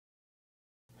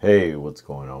Hey, what's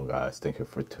going on, guys? Thank you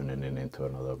for tuning in into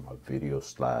another of my video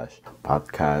slash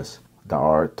podcast, The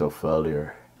Art of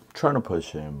Failure. I'm trying to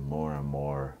push in more and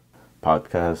more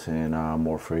podcasts in a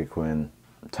more frequent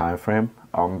time frame.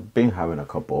 I've been having a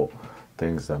couple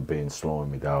things that have been slowing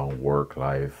me down: work,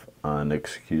 life, and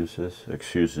excuses.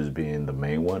 Excuses being the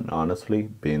main one, honestly,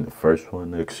 being the first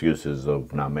one. Excuses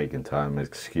of not making time,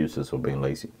 excuses of being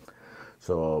lazy.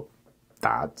 So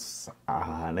that's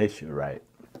an issue, right?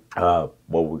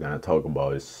 What we're gonna talk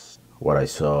about is what I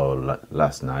saw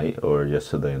last night or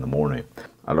yesterday in the morning.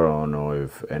 I don't know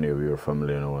if any of you are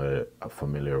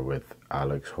familiar with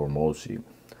Alex Hormozi.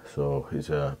 So he's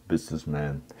a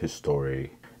businessman. His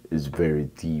story is very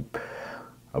deep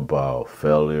about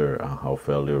failure and how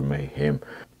failure made him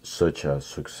such a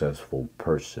successful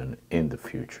person in the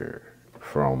future.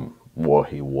 From what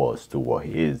he was to what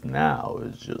he is now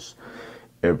is just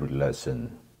every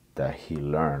lesson that he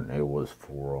learned, it was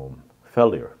from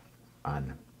failure,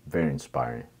 and very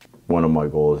inspiring. One of my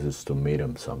goals is to meet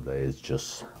him someday. It's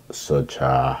just such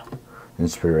a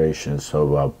inspiration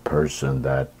of a person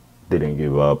that didn't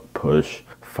give up, push,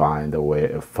 found a way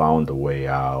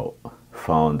out,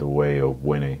 found a way of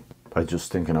winning by just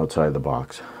thinking outside the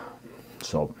box.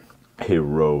 So he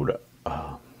wrote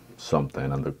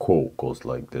something, and the quote goes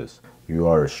like this: "You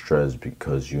are stressed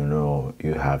because you know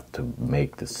you have to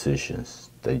make decisions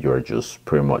that you're just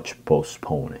pretty much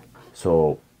postponing."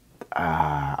 So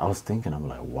I was thinking, I'm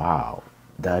like, wow,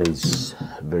 that is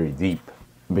very deep,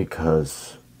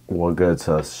 because what gets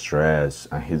us stressed,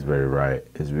 and he's very right,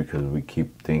 is because we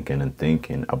keep thinking and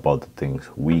thinking about the things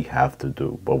we have to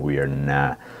do, but we are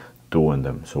not doing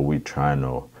them. So we try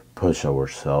to push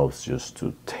ourselves just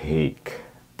to take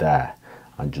that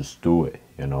and just do it,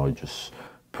 just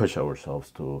push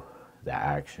ourselves to the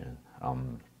action.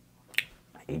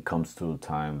 It comes to a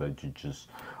time that you just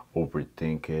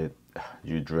overthink it,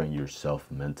 you drain yourself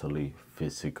mentally,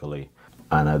 physically,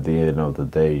 and at the end of the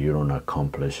day, you don't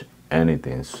accomplish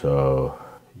anything. So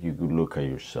you look at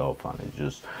yourself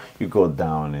and you go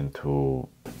down into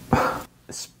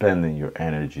spending your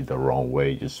energy the wrong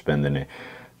way, just spending it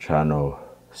trying to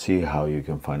see how you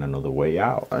can find another way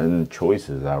out. And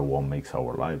choices are what makes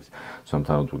our lives.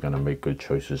 Sometimes we're gonna make good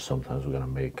choices, sometimes we're gonna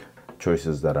make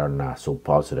choices that are not so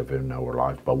positive in our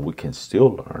life, but we can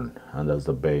still learn, and that's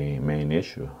the main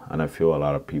issue. And I feel a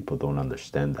lot of people don't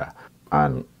understand that,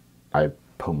 and I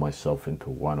put myself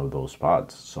into one of those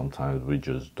spots. Sometimes we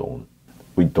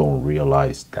don't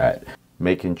realize that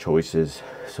making choices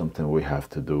is something we have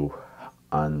to do,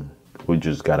 and we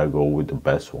just gotta go with the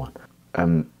best one.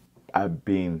 And I've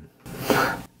been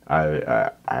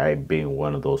I've been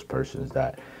one of those persons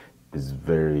that is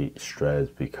very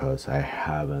stressed because I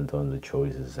haven't done the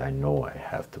choices I know I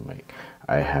have to make.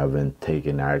 I haven't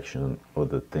taken action of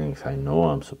the things I know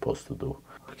I'm supposed to do.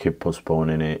 I keep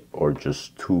postponing it, or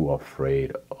just too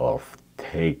afraid of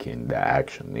taking the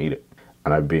action needed.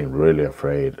 And I've been really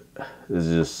afraid. It's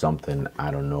just something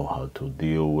I don't know how to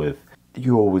deal with.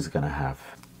 You're always gonna have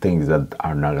things that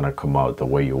are not gonna come out the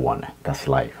way you want it. That's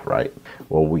life, right?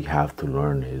 What we have to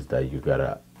learn is that you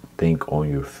gotta think on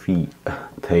your feet,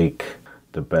 take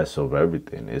the best of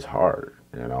everything. It's hard,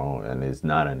 and it's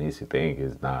not an easy thing.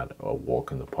 It's not a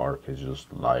walk in the park. It's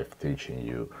just life teaching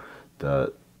you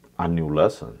a new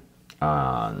lesson,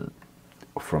 and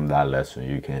from that lesson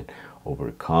you can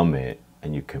overcome it,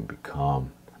 and you can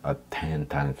become a 10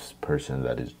 times person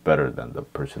that is better than the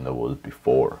person that was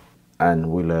before.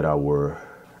 And we let our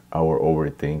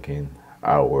overthinking,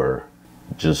 our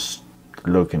just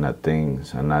looking at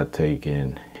things and not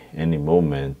taking any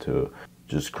moment to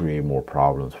just create more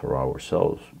problems for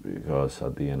ourselves. Because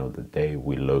at the end of the day,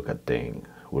 we look at things,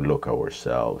 we look at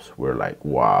ourselves, we're like,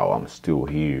 wow, I'm still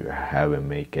here, I haven't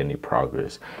made any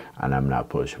progress, and I'm not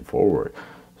pushing forward.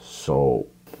 So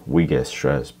we get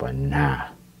stressed by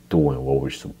not doing what we're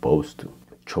supposed to.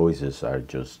 Choices are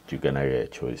just, you're gonna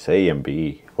get choice A and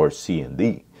B, or C and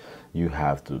D. You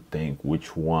have to think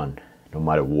which one, no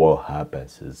matter what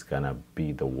happens, is gonna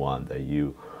be the one that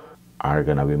you are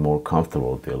gonna be more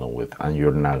comfortable dealing with, and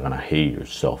you're not gonna hate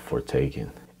yourself for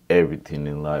taking. Everything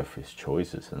in life is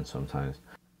choices, and sometimes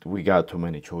we got too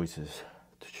many choices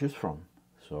to choose from.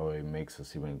 So it makes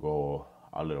us even go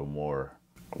a little more,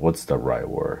 what's the right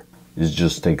word? It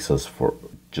just takes us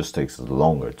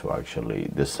longer to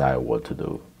actually decide what to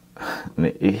do. And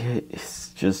it's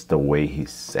just the way he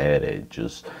said it,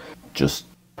 just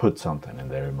put something in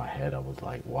there in my head. I was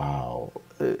like, wow,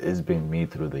 it's been me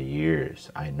through the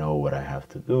years. I know what I have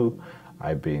to do.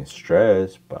 I've been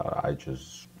stressed, but I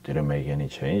just didn't make any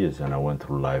changes, and I went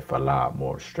through life a lot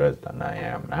more stressed than I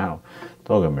am now.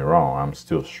 Don't get me wrong, I'm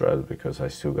still stressed because I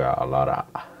still got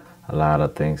a a lot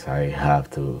of things I have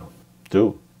to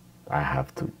do. I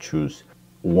have to choose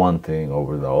one thing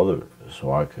over the other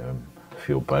so I can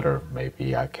feel better.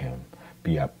 Maybe I can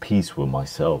be at peace with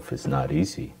myself. It's not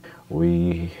easy.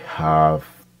 We have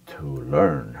to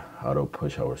learn how to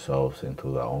push ourselves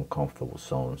into the uncomfortable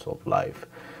zones of life.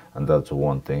 And that's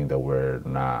one thing that we're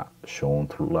not shown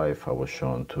through life. I was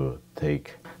shown to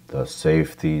take the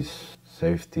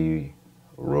safety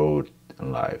road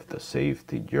in life, the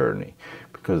safety journey,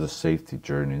 because the safety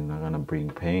journey is not going to bring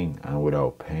pain, and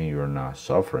without pain you're not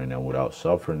suffering, and without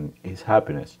suffering is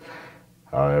happiness.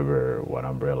 However, what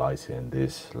I'm realizing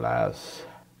this last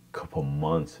couple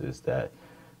months is that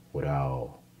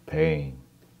without pain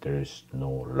there's no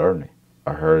learning.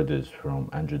 I heard this from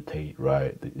Andrew Tate,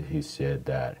 right? He said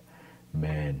that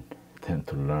men tend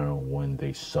to learn when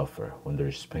they suffer. When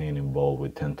there's pain involved, we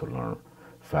tend to learn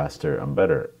faster and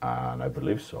better, and I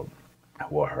believe so.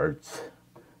 What hurts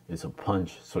is a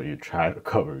punch, so you try to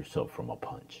cover yourself from a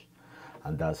punch.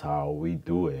 And that's how we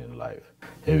do it in life.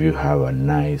 If you have a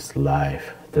nice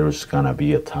life, there's gonna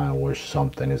be a time where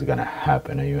something is gonna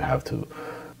happen and you have to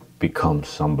become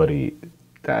somebody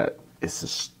that is a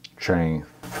strength.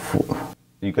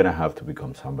 You're gonna have to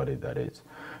become somebody that is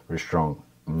very strong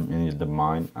in the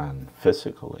mind and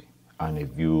physically. And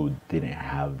if you didn't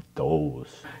have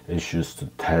those, it's just to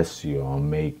test you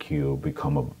and make you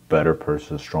become a better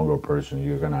person, stronger person.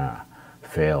 You're gonna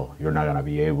fail. You're not gonna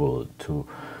be able to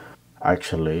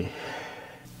actually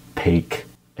take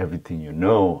everything you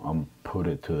know and put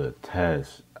it to the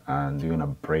test, and you're gonna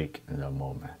break in the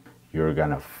moment. You're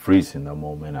gonna freeze in the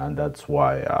moment, and that's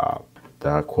why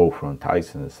that quote from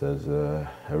Tyson says,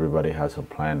 everybody has a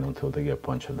plan until they get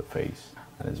punched in the face.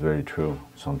 And it's very true.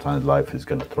 Sometimes life is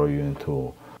gonna throw you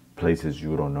into places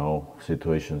you don't know,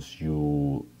 situations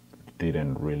you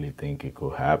didn't really think it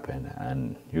could happen,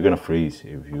 and you're gonna freeze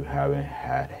if you haven't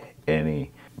had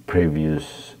any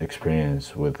previous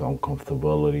experience with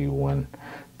uncomfortability when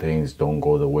things don't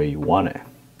go the way you want it.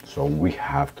 So we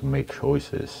have to make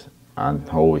choices and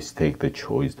always take the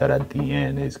choice that at the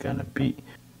end is gonna be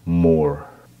more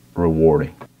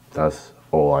rewarding. That's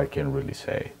all I can really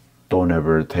say. Don't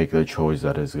ever take the choice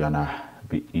that is gonna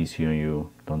be easy on you.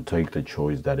 Don't take the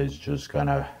choice that is just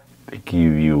gonna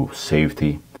give you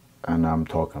safety. And I'm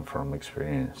talking from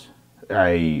experience.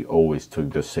 I always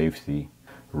took the safety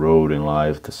road in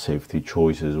life. The safety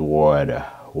choices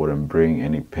wouldn't bring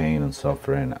any pain and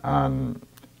suffering. And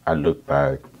I look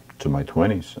back to my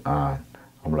 20s and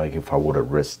I'm like, if I would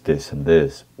have risked this and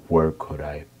this, where could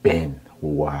I have been?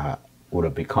 What would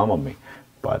have become of me?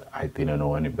 But I didn't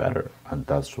know any better. And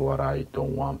that's what I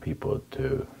don't want people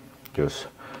to just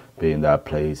be in that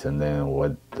place. And then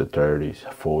when the 30s,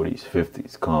 40s,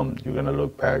 50s come, you're going to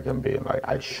look back and be like,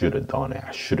 I should have done it.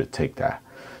 I should have taken that.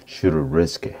 Should have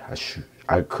risked it.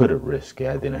 I could have risked it.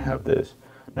 I didn't have this.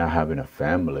 Now having a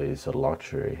family is a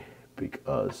luxury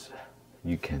because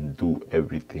you can do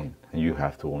everything and you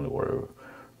have to only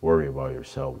worry about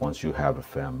yourself. Once you have a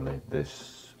family,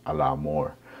 there's a lot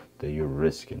more that you're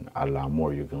risking, a lot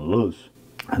more you can lose.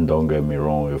 And don't get me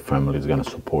wrong, your family is gonna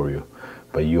support you,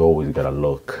 but you always gotta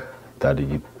look that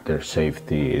their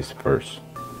safety is first.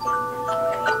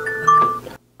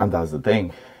 And that's the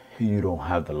thing, you don't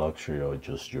have the luxury of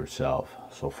just yourself.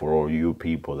 So for all you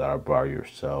people that are by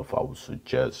yourself, I would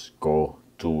suggest go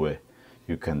do it.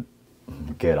 You can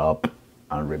get up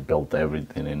and rebuild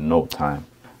everything in no time.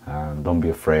 And don't be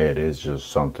afraid, it's just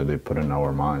something they put in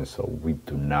our minds so we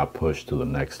do not push to the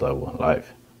next level in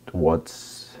life.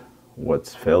 What's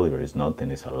failure is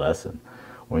nothing, it's a lesson.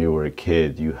 When you were a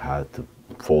kid, you had to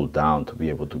fall down to be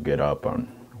able to get up and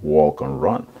walk and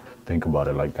run. Think about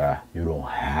it like that. You don't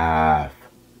have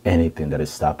anything that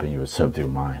is stopping you except your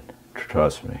mind.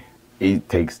 Trust me, it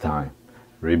takes time.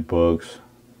 Read books,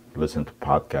 listen to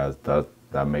podcasts,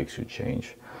 that makes you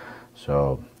change.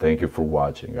 So thank you for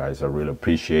watching, guys. I really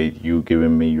appreciate you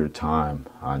giving me your time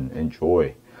and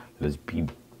enjoy. Let's be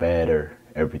better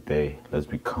every day. Let's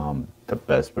become the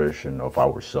best version of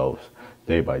ourselves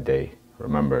day by day.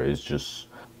 Remember, it's just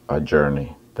a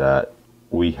journey that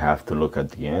we have to look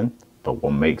at the end, but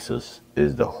what makes us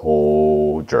is the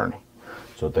whole journey.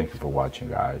 So thank you for watching,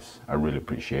 guys. I really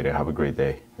appreciate it. Have a great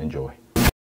day. Enjoy.